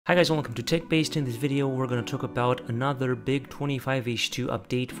Hi guys, welcome to TechBased. In this video, we're going to talk about another big 25H2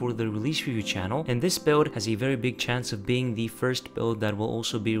 update for the release preview channel, and this build has a very big chance of being the first build that will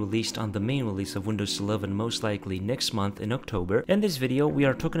also be released on the main release of Windows 11, most likely next month in October. In this video, we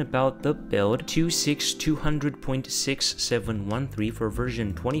are talking about the build 26200.6713 for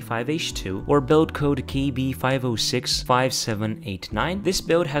version 25H2, or build code KB5065789. This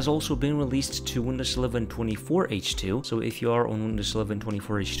build has also been released to Windows 11 24H2, so if you are on Windows 11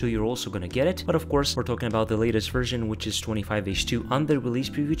 24H2, you're also going to get it. But of course, we're talking about the latest version, which is 25H2 on the release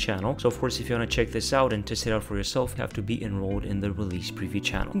preview channel. So of course, if you want to check this out and test it out for yourself, you have to be enrolled in the release preview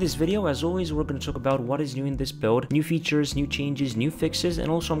channel. In this video, as always, we're going to talk about what is new in this build, new features, new changes, new fixes,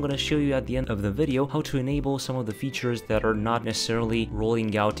 and also I'm going to show you at the end of the video how to enable some of the features that are not necessarily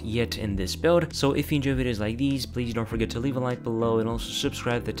rolling out yet in this build. So if you enjoy videos like these, please don't forget to leave a like below and also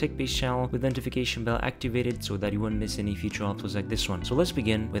subscribe to the TechBased channel with the notification bell activated so that you won't miss any future uploads like this one. So let's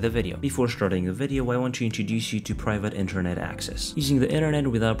begin with the video. Before starting the video, I want to introduce you to private internet access. Using the internet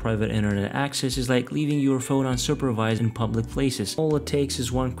without private internet access is like leaving your phone unsupervised in public places. All it takes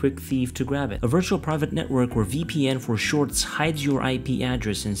is one quick thief to grab it. A virtual private network, or VPN for shorts, hides your IP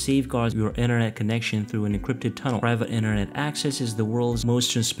address and safeguards your internet connection through an encrypted tunnel. Private internet access is the world's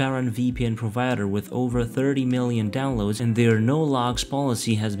most transparent VPN provider with over 30 million downloads, and their no logs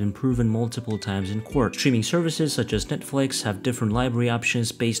policy has been proven multiple times in court. Streaming services such as Netflix have different library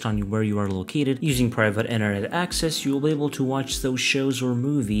options based on where you are located. Using private internet access, you will be able to watch those shows or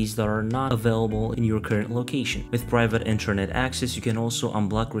movies that are not available in your current location. With private internet access, you can also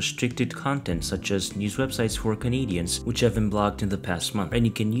unblock restricted content such as news websites for Canadians, which have been blocked in the past month. And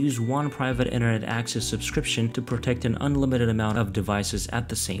you can use one private internet access subscription to protect an unlimited amount of devices at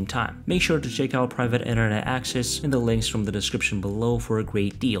the same time. Make sure to check out private internet access in the links from the description below for a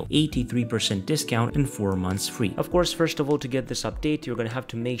great deal, 83% discount and 4 months free. Of course, first of all, to get this update, you're going to have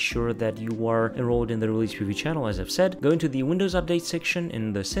to make sure that you are enrolled in the release preview channel. As I've said, go into the Windows Update section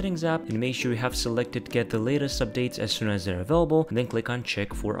in the Settings app and make sure you have selected Get the latest updates as soon as they're available, and then click on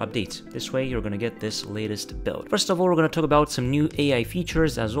Check for updates. This way, you're going to get this latest build. First of all, we're going to talk about some new AI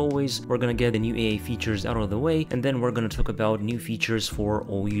features. As always, we're going to get the new AI features out of the way, and then we're going to talk about new features for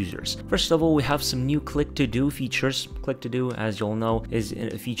all users. First of all, we have some new click-to-do features. Click-to-do, as you'll know, is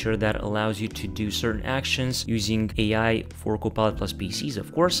a feature that allows you to do certain actions using AI for Copilot plus PCs,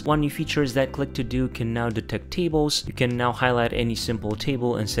 of course. One new feature is that click-to-do can now detect tables. You can now highlight any simple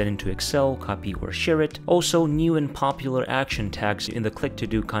table and set into Excel, copy or share it. Also, new and popular action tags in the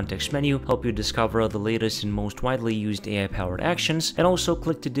click-to-do context menu help you discover the latest and most widely used AI-powered actions. And also,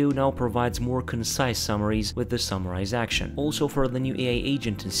 click-to-do now provides more concise summaries with the summarize action. Also, for the new AI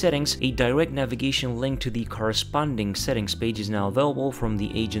agent in settings, a direct navigation link to the corresponding settings page is now available from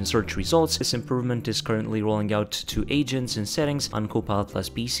the agent search results. This improvement is currently rolling out to agents and settings on Copilot plus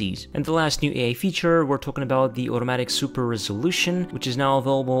PCs. And the last new AI feature, we're talking about the automatic super resolution, which is now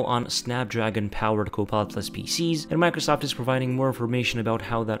available on Snapdragon powered Copilot plus PCs, and Microsoft is providing more information about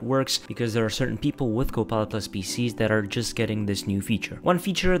how that works because there are certain people with Copilot plus PCs that are just getting this new feature. One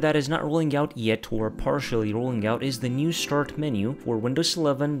feature that is not rolling out yet or partially rolling out is the new start menu for Windows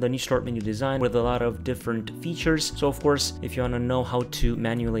 11, the new start menu design with a lot of different features. So of course, if you want to know how to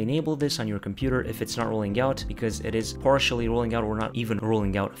manually enable this on your computer if it's not rolling out, because it is partially rolling out or not even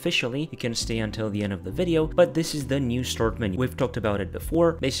rolling out officially, you can stay until the end of the video. But this is the new start menu. We've talked about it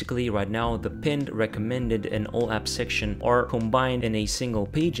before. Basically, right now the pinned, recommended, and all apps section are combined in a single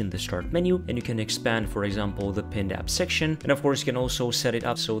page in the start menu, and you can expand, for example, the pinned app section. And of course, you can also set it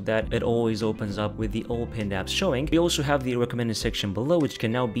up so that it always opens up with the all pinned apps showing. We also have the recommended section below, which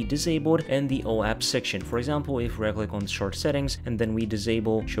can now be disabled, and the all apps section. For example, if we right-click on start settings and then we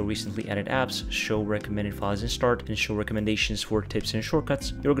disable show recently added apps, show recommended files in start, and show recommendations for tips and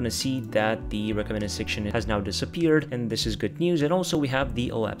shortcuts, you're going to see that the recommended section has now disappeared, and this is good news. And also we have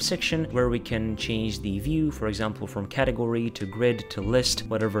the all app section where we can change the view, for example, from category to grid to list,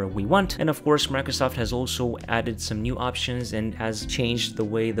 whatever we want. And of course, Microsoft has also added some new options and has changed the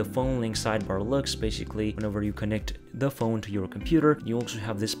way the phone link sidebar looks. Basically, whenever you connect the phone to your computer, you also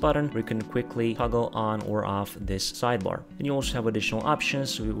have this button where you can quickly toggle on or off this sidebar. And you also have additional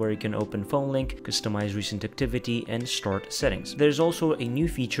options where you can open phone link, customize recent activity, and start settings. There's also a new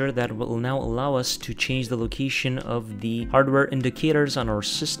feature that will now allow us to change the location of the hardware indicators on our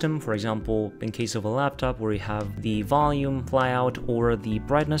system. For example, in case of a laptop where you have the volume flyout or the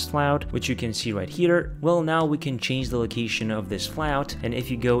brightness flyout, which you can see right here, well, now we can change the location of this flyout. And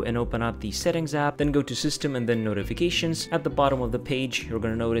if you go and open up the settings app, then go to system and then notifications, notifications. At the bottom of the page, you're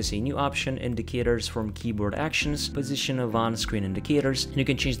going to notice a new option, indicators from keyboard actions, position of on-screen indicators. And you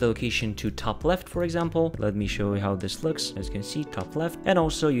can change the location to top left, for example. Let me show you how this looks. As you can see, top left. And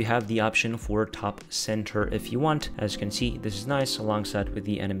also you have the option for top center if you want. As you can see, this is nice alongside with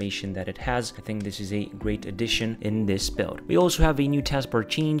the animation that it has. I think this is a great addition in this build. We also have a new taskbar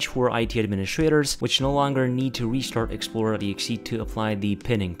change for IT administrators, which no longer need to restart Explorer.exe to apply the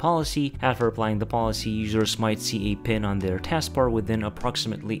pinning policy. After applying the policy, users might see a pin on their taskbar within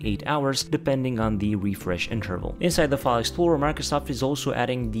approximately 8 hours, depending on the refresh interval. Inside the File Explorer, Microsoft is also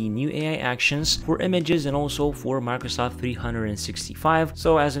adding the new AI actions for images and also for Microsoft 365.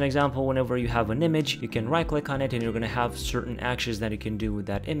 So as an example, whenever you have an image, you can right click on it and you're going to have certain actions that you can do with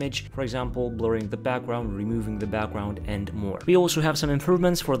that image. For example, blurring the background, removing the background, and more. We also have some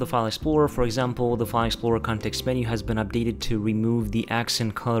improvements for the File Explorer. For example, the File Explorer context menu has been updated to remove the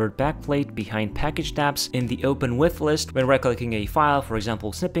accent colored backplate behind package tabs in the open with list when right-clicking a file, for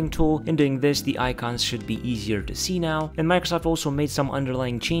example, snipping tool. In doing this, the icons should be easier to see now. And Microsoft also made some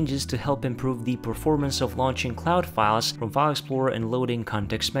underlying changes to help improve the performance of launching cloud files from File Explorer and loading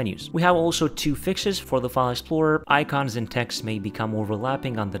context menus. We have also two fixes for the File Explorer. Icons and text may become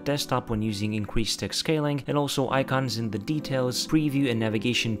overlapping on the desktop when using increased text scaling, and also icons in the details, preview, and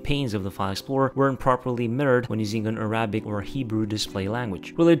navigation panes of the File Explorer weren't properly mirrored when using an Arabic or Hebrew display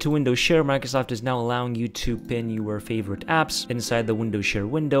language. Related to Windows Share, Microsoft is now allowing you to pin your favorite apps inside the Windows Share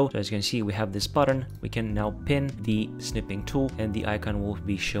window. So as you can see, we have this button. We can now pin the snipping tool and the icon will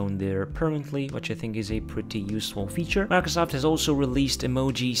be shown there permanently, which I think is a pretty useful feature. Microsoft has also released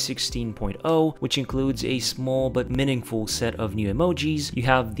Emoji 16.0, which includes a small but meaningful set of new emojis. You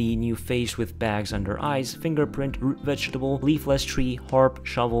have the new face with bags under eyes, fingerprint, root vegetable, leafless tree, harp,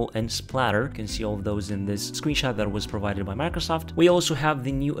 shovel, and splatter. You can see all of those in this screenshot that was provided by Microsoft. We also have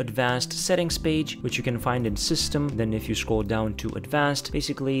the new advanced settings page, which you can find in system. Then if you scroll down to advanced,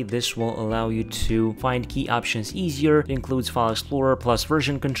 basically this will allow you to find key options easier. It includes File Explorer plus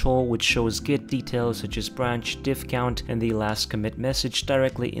version control, which shows Git details such as branch, diff count, and the last commit message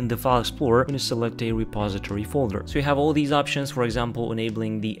directly in the File Explorer when you select a repository folder. So you have all these options, for example,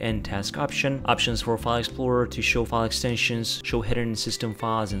 enabling the end task option, options for File Explorer to show file extensions, show hidden system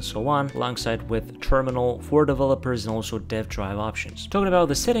files, and so on, alongside with terminal for developers and also dev drive options. Talking about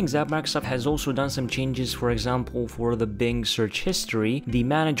the settings app, Microsoft has also done some changes. For example, for the Bing search history, the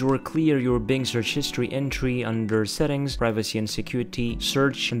manage or clear your Bing search history entry under settings, privacy and security,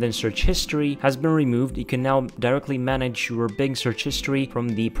 search, and then search history has been removed. You can now directly manage your Bing search history from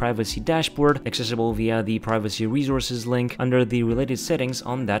the privacy dashboard, accessible via the privacy resources link under the related settings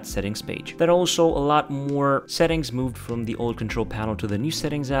on that settings page. There are also a lot more settings moved from the old control panel to the new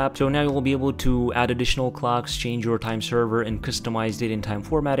settings app. So now you will be able to add additional clocks, change your time server, and customize date and time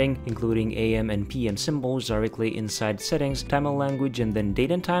formatting, including AM and PM symbols directly inside settings, time and language, and then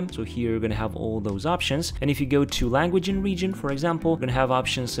date and time. So here you're going to have all those options. And if you go to language and region, for example, you're going to have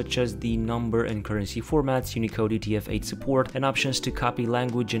options such as the number and currency formats, Unicode UTF-8 support, and options to copy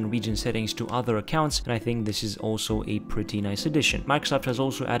language and region settings to other accounts. And I think this is also a pretty nice addition. Microsoft has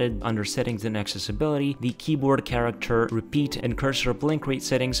also added under settings and accessibility the keyboard character repeat and cursor blink rate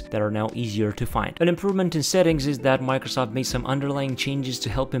settings that are now easier to find. An improvement in settings is that Microsoft made some underlying changes to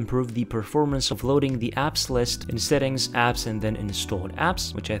help improve the performance of loading the apps list in settings, apps, and then installed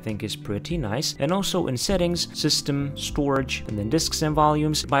apps, which I think is pretty nice. And also in settings, system, storage, and then disks and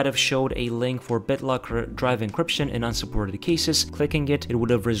volumes, might have showed a link for BitLocker drive encryption in unsupported cases. Clicking it would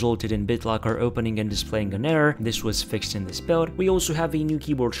have resulted in BitLocker opening and displaying an error. This was fixed in this build. We also have a new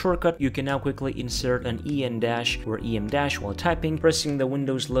keyboard shortcut. You can now quickly insert an EN dash or EM dash while typing. Pressing the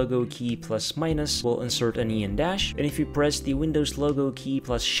Windows logo key plus minus will insert an EN dash, and if you press the Windows logo key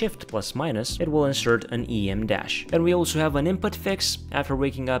plus shift plus minus, it will insert an EM dash. And we also have an input fix. After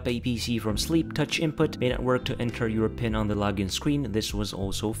waking up a PC from sleep, touch input may not work to enter your PIN on the login screen. This was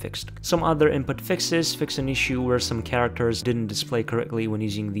also fixed. Some other input fixes: fix an issue where some characters didn't display correctly when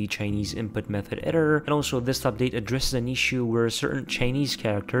using the Chinese input method editor, and also this update addresses an issue where certain Chinese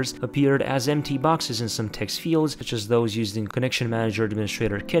characters appeared as empty boxes in some text fields, such as those used in Connection Manager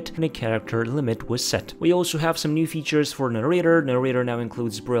Administrator Kit, and a character limit was set. We also have some new features for Narrator. Narrator now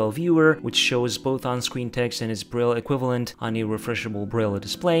includes Braille Viewer, which shows both on-screen text and its Braille equivalent on a refreshable Braille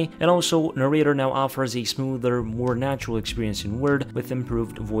display. And also, Narrator now offers a smoother, more natural experience in Word with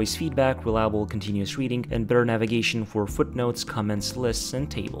improved voice feedback, reliable continuous reading, and better navigation for footnotes, comments, lists, and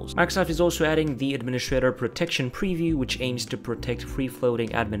tables. Microsoft is also adding the Administrator Protection Preview, which aims to protect free-floating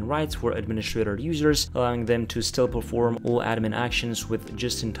admin rights for administrator users, allowing them to still perform all admin actions with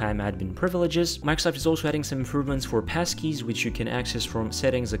just-in-time admin privileges. Microsoft is also adding some improvements for passkeys, which you can access from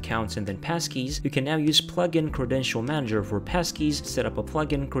settings, accounts, and then passkeys. You can now use use plugin credential manager for Passkeys, set up a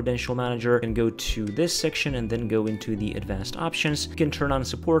plugin credential manager and go to this section and then go into the advanced options. You can turn on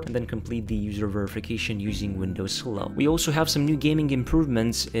support and then complete the user verification using Windows Hello. We also have some new gaming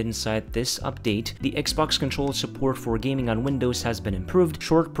improvements inside this update. The Xbox control support for gaming on Windows has been improved.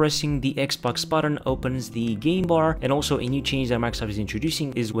 Short pressing the Xbox button opens the game bar, and also a new change that Microsoft is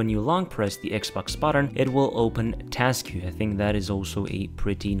introducing is when you long press the Xbox button, it will open Task View. I think that is also a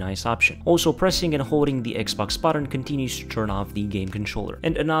pretty nice option. Also, pressing and holding the Xbox button continues to turn off the game controller.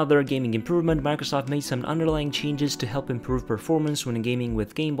 And another gaming improvement, Microsoft made some underlying changes to help improve performance when gaming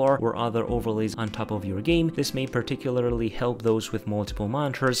with Game Bar or other overlays on top of your game. This may particularly help those with multiple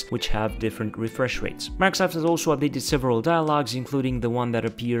monitors which have different refresh rates. Microsoft has also updated several dialogues, including the one that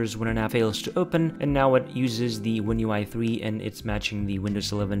appears when an app fails to open, and now it uses the WinUI 3 and it's matching the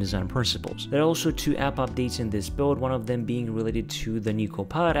Windows 11 design principles. There are also two app updates in this build, one of them being related to the new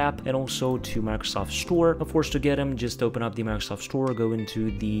Copilot app and also to Microsoft Store. Of course, to get them, just open up the Microsoft Store, go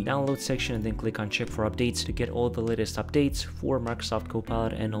into the download section and then click on check for updates to get all the latest updates for Microsoft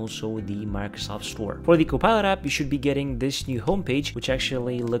Copilot and also the Microsoft Store. For the Copilot app, you should be getting this new homepage, which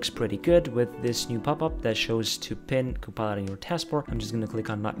actually looks pretty good with this new pop-up that shows to pin Copilot in your taskbar. I'm just going to click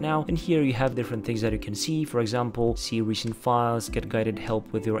on that now, and here you have different things that you can see. For example, see recent files, get guided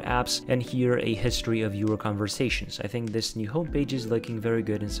help with your apps, and here a history of your conversations. I think this new homepage is looking very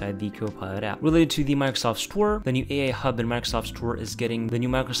good inside the Copilot app. Related to the Microsoft Store, the new AI Hub in Microsoft Store is getting the new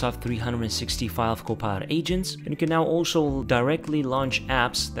Microsoft 365 Copilot agents, and you can now also directly launch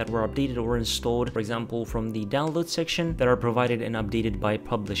apps that were updated or installed, for example, from the download section that are provided and updated by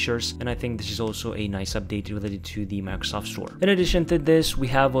publishers, and I think this is also a nice update related to the Microsoft Store. In addition to this, we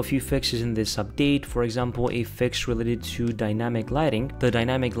have a few fixes in this update. For example, a fix related to dynamic lighting. The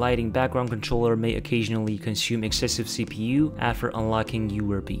dynamic lighting background controller may occasionally consume excessive CPU after unlocking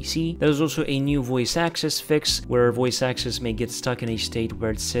your PC. There's also a new voice access fix where voice access may get stuck in a state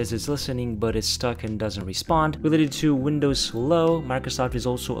where it says it's listening but it's stuck and doesn't respond. Related to Windows Hello, Microsoft is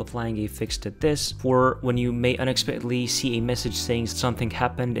also applying a fix to this for when you may unexpectedly see a message saying something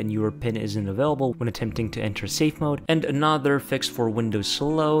happened and your PIN isn't available when attempting to enter safe mode. And another fix for Windows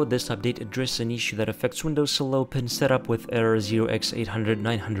Hello, this update addresses an issue that affects Windows Hello PIN setup with error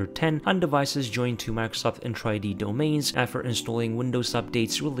 0x800-910 on devices joined to Microsoft Entra ID domains after installing Windows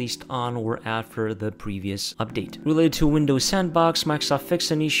updates released on or after the previous update. Related to Windows Sandbox, Microsoft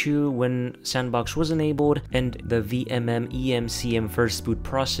fixed an issue when Sandbox was enabled and the VMM-EMCM first boot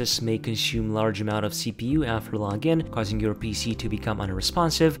process may consume large amount of CPU after login, causing your PC to become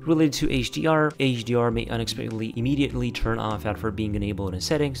unresponsive. Related to HDR may unexpectedly immediately turn off after being enabled in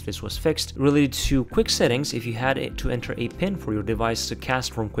settings. This was fixed. Related to quick settings, if you had to enter a PIN for your device to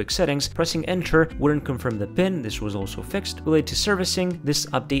cast from quick settings, pressing enter wouldn't confirm the PIN. This was also fixed. Related to servicing, this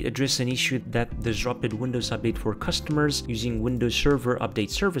update addressed an issue that disrupted Windows Update for customers using Windows Server update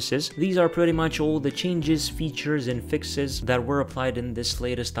services. These are pretty much all the changes, features, and fixes that were applied in this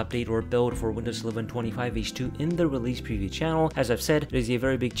latest update or build for Windows 11 25H2 in the release preview channel. As I've said, there's a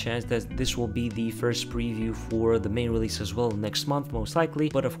very big chance that this will be the first preview for the main release as well next month, most likely,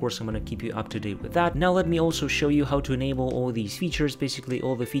 but of course I'm going to keep you up to date with that. Now let me also show you how to enable all these features, basically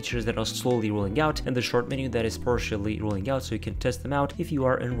all the features that are slowly rolling out and the short menu that is partially rolling out, so you can test them out if you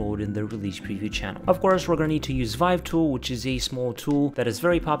are enrolled in the release preview channel. Of course, we're going to need to use Vive tool, which is a small tool that is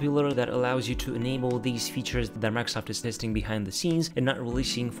very popular that allows you to enable these features that Microsoft is testing behind the scenes and not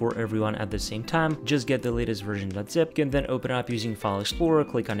releasing for everyone at the same time. Just get the latest version.zip. You can then open up using File Explorer,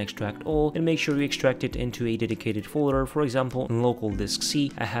 click on Extract All, and make sure you extract it into a dedicated folder. For example, in local disk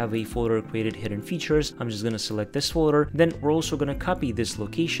C, I have a folder created hidden features. I'm just going to select this folder. Then we're also going to copy this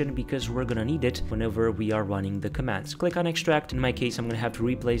location because we're going to need it whenever we are running the commands. Click on Extract. In my case, I'm going to have to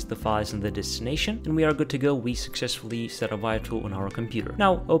replace the files in the destination, and we are good to go. We successfully set a Vive tool on our computer.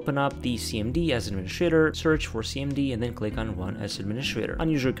 Now open up the CMD as administrator, search for CMD, and then click on Run as administrator. On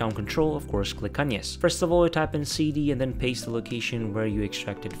user account control, of course, click on Yes. First of all, type in CD and then paste the location where you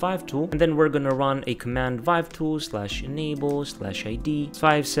extracted Vive tool, and then we're going to run a command Vive tool /enable/ID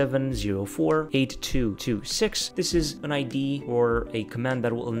 57048226. This is an ID or a command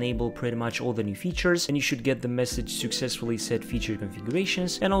that will enable pretty much all the new features, and you should get the message successfully set feature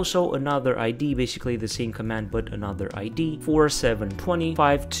configurations, and also another ID, basically the same command but another ID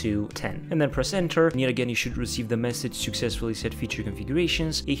 47205210, and then press enter, and yet again you should receive the message successfully set feature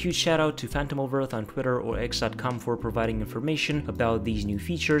configurations. A huge shout out to Phantom of Earth on Twitter or x.com for providing information about these new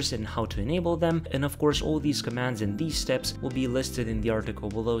features and how to enable them, and of course all these commands and these steps will be listed in the article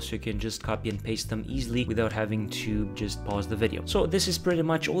below, so you can just copy and paste them easily without having to just pause the video. So this is pretty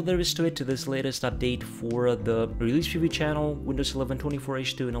much all there is to it, to this latest update for the release preview channel, Windows 11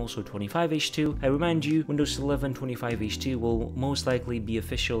 24H2 and also 25 25H2. I remind you, Windows 11 25H2 will most likely be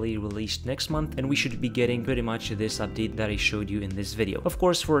officially released next month, and we should be getting pretty much this update that I showed you in this video. Of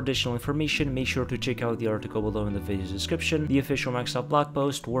course, for additional information, make sure to check out the article below in the video's description, the official Microsoft blog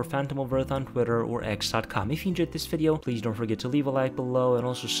post, or Phantom of Earth on Twitter or X.com. If you enjoyed this video, please don't forget to leave a like below, and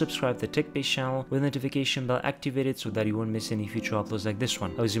also subscribe to the TechBase channel with the notification bell activated so that you won't miss any future uploads like this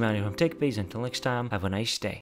one. I was Emmanuel from TechBase. Until next time, have a nice day.